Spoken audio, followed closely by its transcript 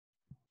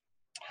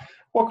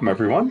Welcome,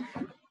 everyone.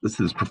 This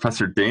is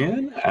Professor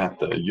Dan at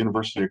the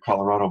University of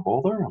Colorado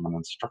Boulder. I'm an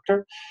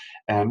instructor,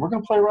 and we're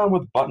going to play around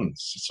with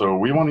buttons. So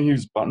we want to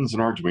use buttons in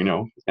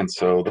Arduino, and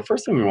so the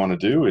first thing we want to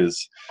do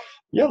is,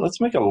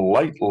 let's make a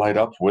light light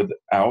up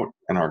without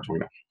an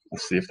Arduino.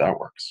 Let's see if that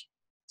works.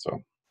 So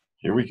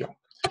here we go.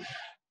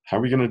 How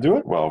are we going to do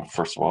it? Well,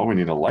 first of all, we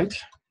need a light.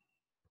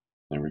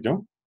 There we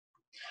go.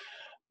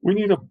 We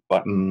need a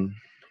button.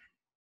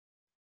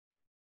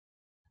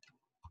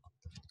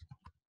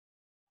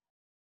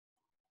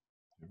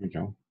 There we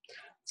go.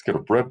 Let's get a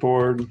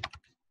breadboard.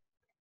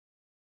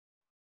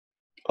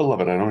 I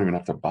love it. I don't even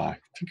have to buy.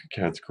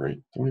 TinkerCAD's great.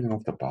 Don't even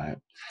have to buy it.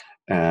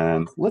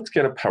 And let's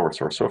get a power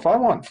source. So if I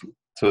want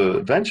to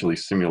eventually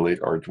simulate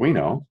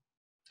Arduino,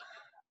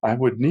 I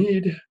would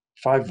need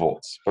 5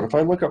 volts. But if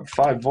I look up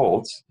 5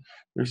 volts,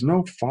 there's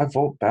no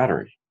 5-volt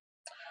battery.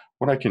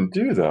 What I can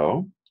do,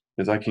 though,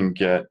 is I can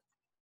get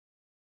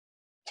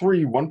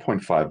 3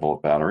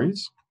 1.5-volt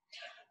batteries.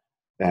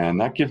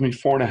 And that gives me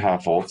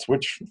 4.5 volts,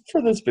 which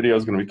for this video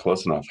is going to be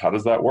close enough. How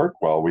does that work?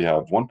 Well, we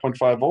have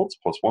 1.5 volts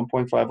plus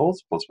 1.5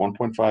 volts plus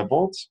 1.5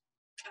 volts.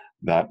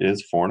 That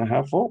is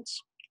 4.5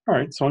 volts. All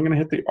right, so I'm going to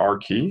hit the R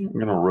key. I'm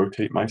going to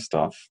rotate my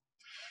stuff.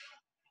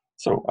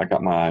 So I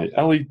got my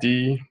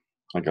LED,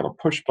 I got a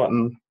push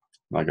button,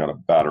 and I got a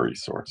battery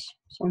source.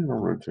 So I'm going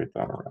to rotate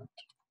that around.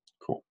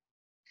 Cool.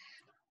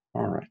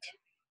 All right.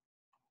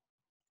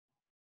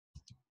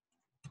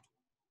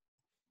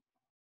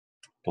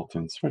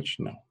 Built-in switch?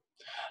 No.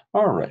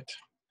 All right,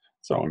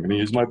 so I'm going to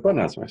use my button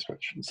as my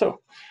switch.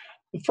 So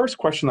the first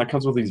question that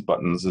comes with these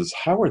buttons is,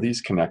 how are these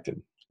connected?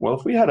 Well,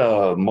 if we had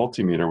a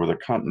multimeter with a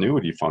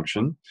continuity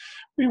function,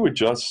 we would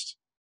just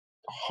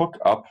hook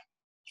up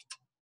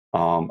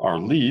our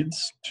leads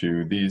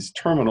to these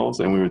terminals,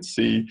 and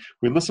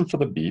we'd listen for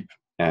the beep,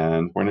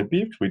 and when it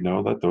beeped, we'd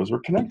know that those were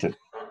connected.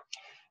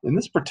 In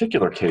this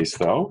particular case,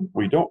 though,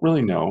 we don't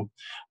really know,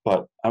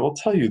 but I will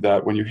tell you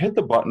that when you hit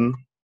the button,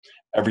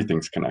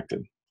 everything's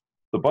connected.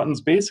 The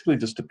button's basically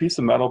just a piece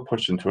of metal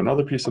pushed into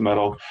another piece of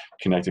metal,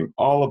 connecting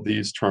all of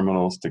these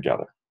terminals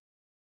together.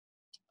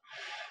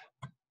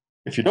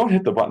 If you don't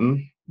hit the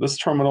button, this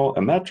terminal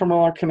and that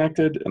terminal are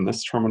connected, and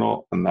this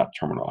terminal and that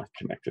terminal are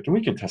connected. And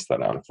we can test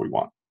that out if we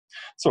want.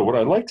 So what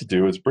I'd like to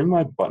do is bring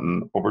my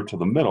button over to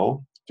the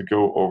middle to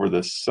go over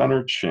this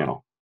center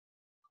channel.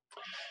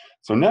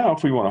 So now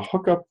if we want to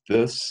hook up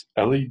this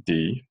LED,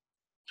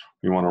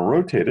 we want to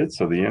rotate it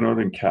so the anode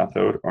and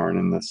cathode aren't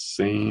in the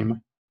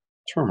same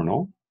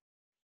terminal,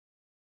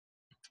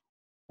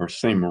 or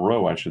same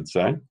row, I should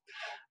say.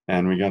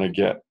 And we got to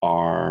get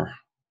our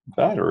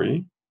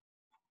battery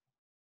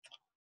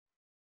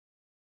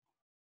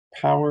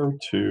power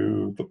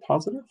to the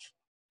positive.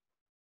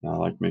 I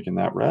like making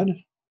that red.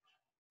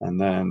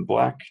 And then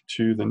black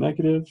to the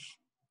negative.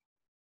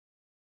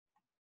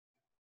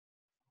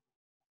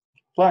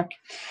 Black.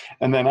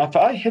 And then if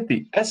I hit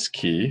the S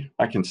key,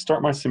 I can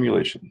start my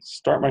simulation.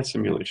 Start my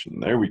simulation.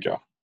 There we go.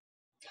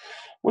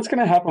 What's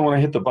going to happen when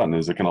I hit the button?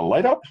 Is it going to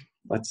light up?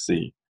 Let's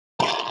see.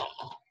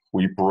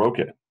 We broke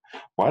it.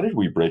 Why did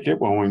we break it?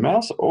 When we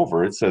mouse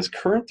over, it says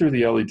current through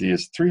the LED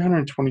is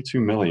 322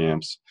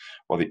 milliamps,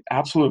 while the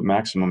absolute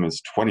maximum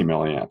is 20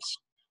 milliamps.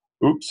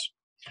 Oops.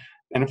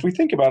 And if we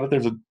think about it,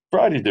 there's a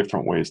variety of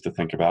different ways to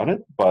think about it.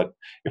 But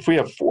if we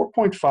have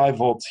 4.5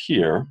 volts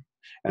here,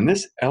 and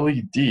this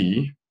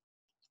LED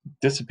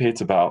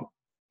dissipates about,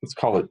 let's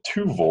call it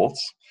 2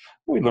 volts.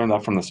 We learned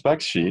that from the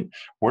spec sheet.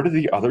 Where do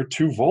the other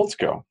 2 volts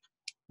go?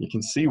 You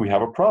can see we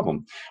have a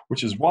problem,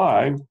 which is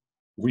why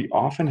we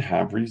often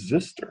have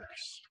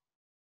resistors.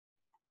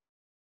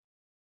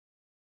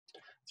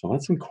 So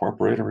let's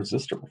incorporate a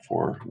resistor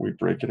before we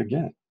break it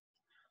again.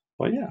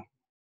 But yeah,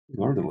 we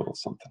learned a little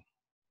something.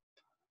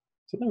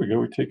 So there we go,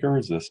 we take our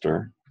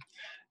resistor,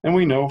 and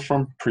we know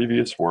from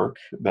previous work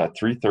that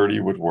 330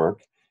 would work.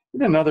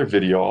 In another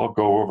video, I'll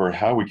go over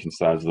how we can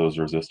size those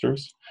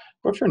resistors.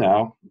 But for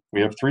now,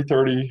 we have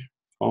 330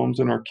 ohms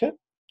in our kit.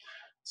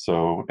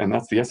 So, and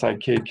that's the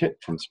SIK kit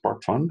from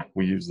SparkFun.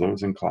 We use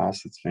those in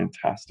class. It's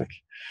fantastic.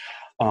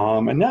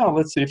 And now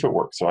let's see if it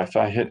works. So if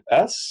I hit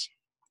S,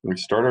 we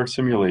start our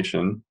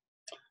simulation.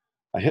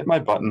 I hit my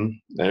button.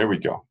 There we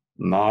go.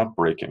 Not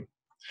breaking.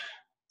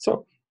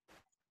 So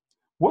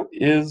what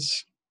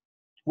is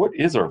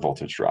our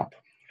voltage drop?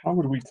 How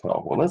would we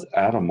tell? Well, let's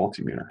add a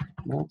multimeter.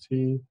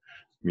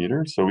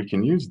 Multimeter. So we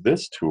can use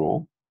this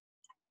tool,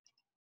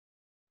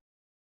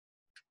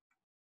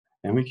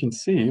 and we can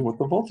see what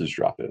the voltage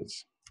drop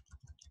is.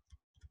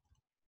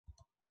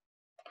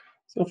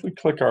 So if we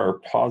click our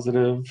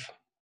positive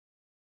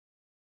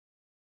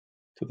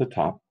to the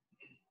top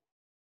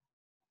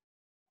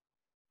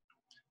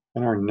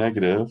and our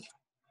negative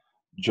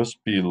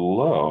just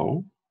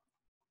below,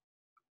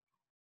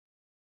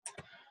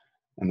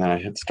 and then I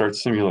hit start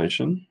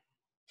simulation,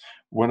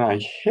 when I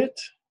hit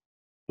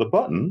the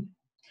button,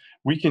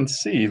 we can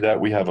see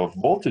that we have a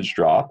voltage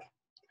drop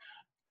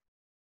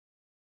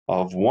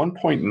of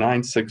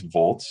 1.96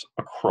 volts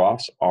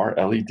across our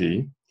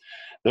LED.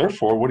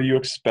 Therefore, what do you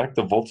expect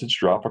the voltage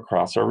drop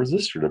across our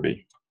resistor to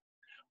be?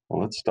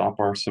 Well, let's stop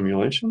our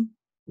simulation.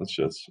 Let's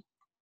just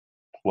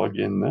plug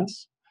in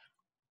this.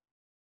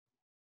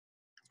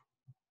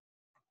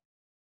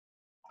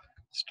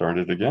 Start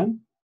it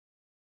again.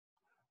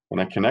 When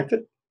I connect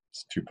it,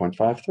 it's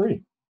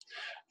 2.53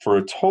 for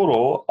a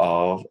total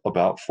of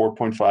about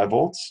 4.5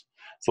 volts.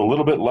 It's a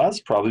little bit less,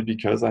 probably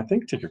because I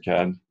think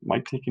TinkerCAD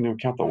might take into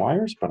account the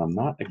wires, but I'm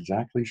not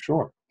exactly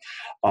sure.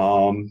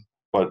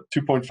 But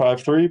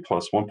 2.53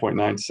 plus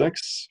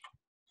 1.96,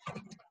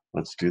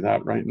 let's do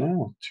that right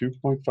now.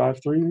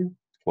 2.53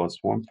 plus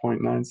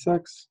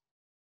 1.96,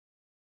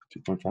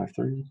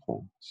 2.53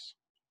 plus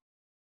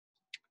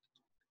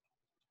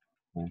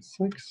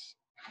 96,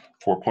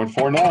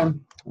 4.49,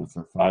 that's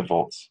 5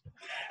 volts.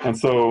 And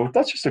so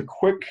that's just a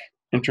quick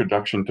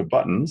introduction to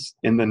buttons.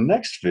 In the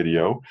next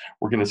video,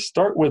 we're going to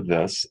start with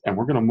this, and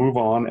we're going to move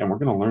on, and we're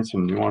going to learn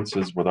some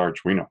nuances with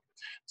Arduino.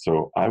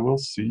 So I will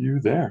see you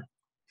there.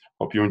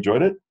 Hope you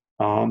enjoyed it.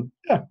 Yeah,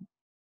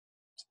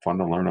 it's fun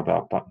to learn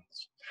about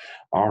buttons.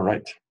 All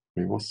right,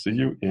 we will see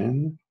you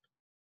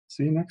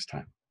next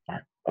time.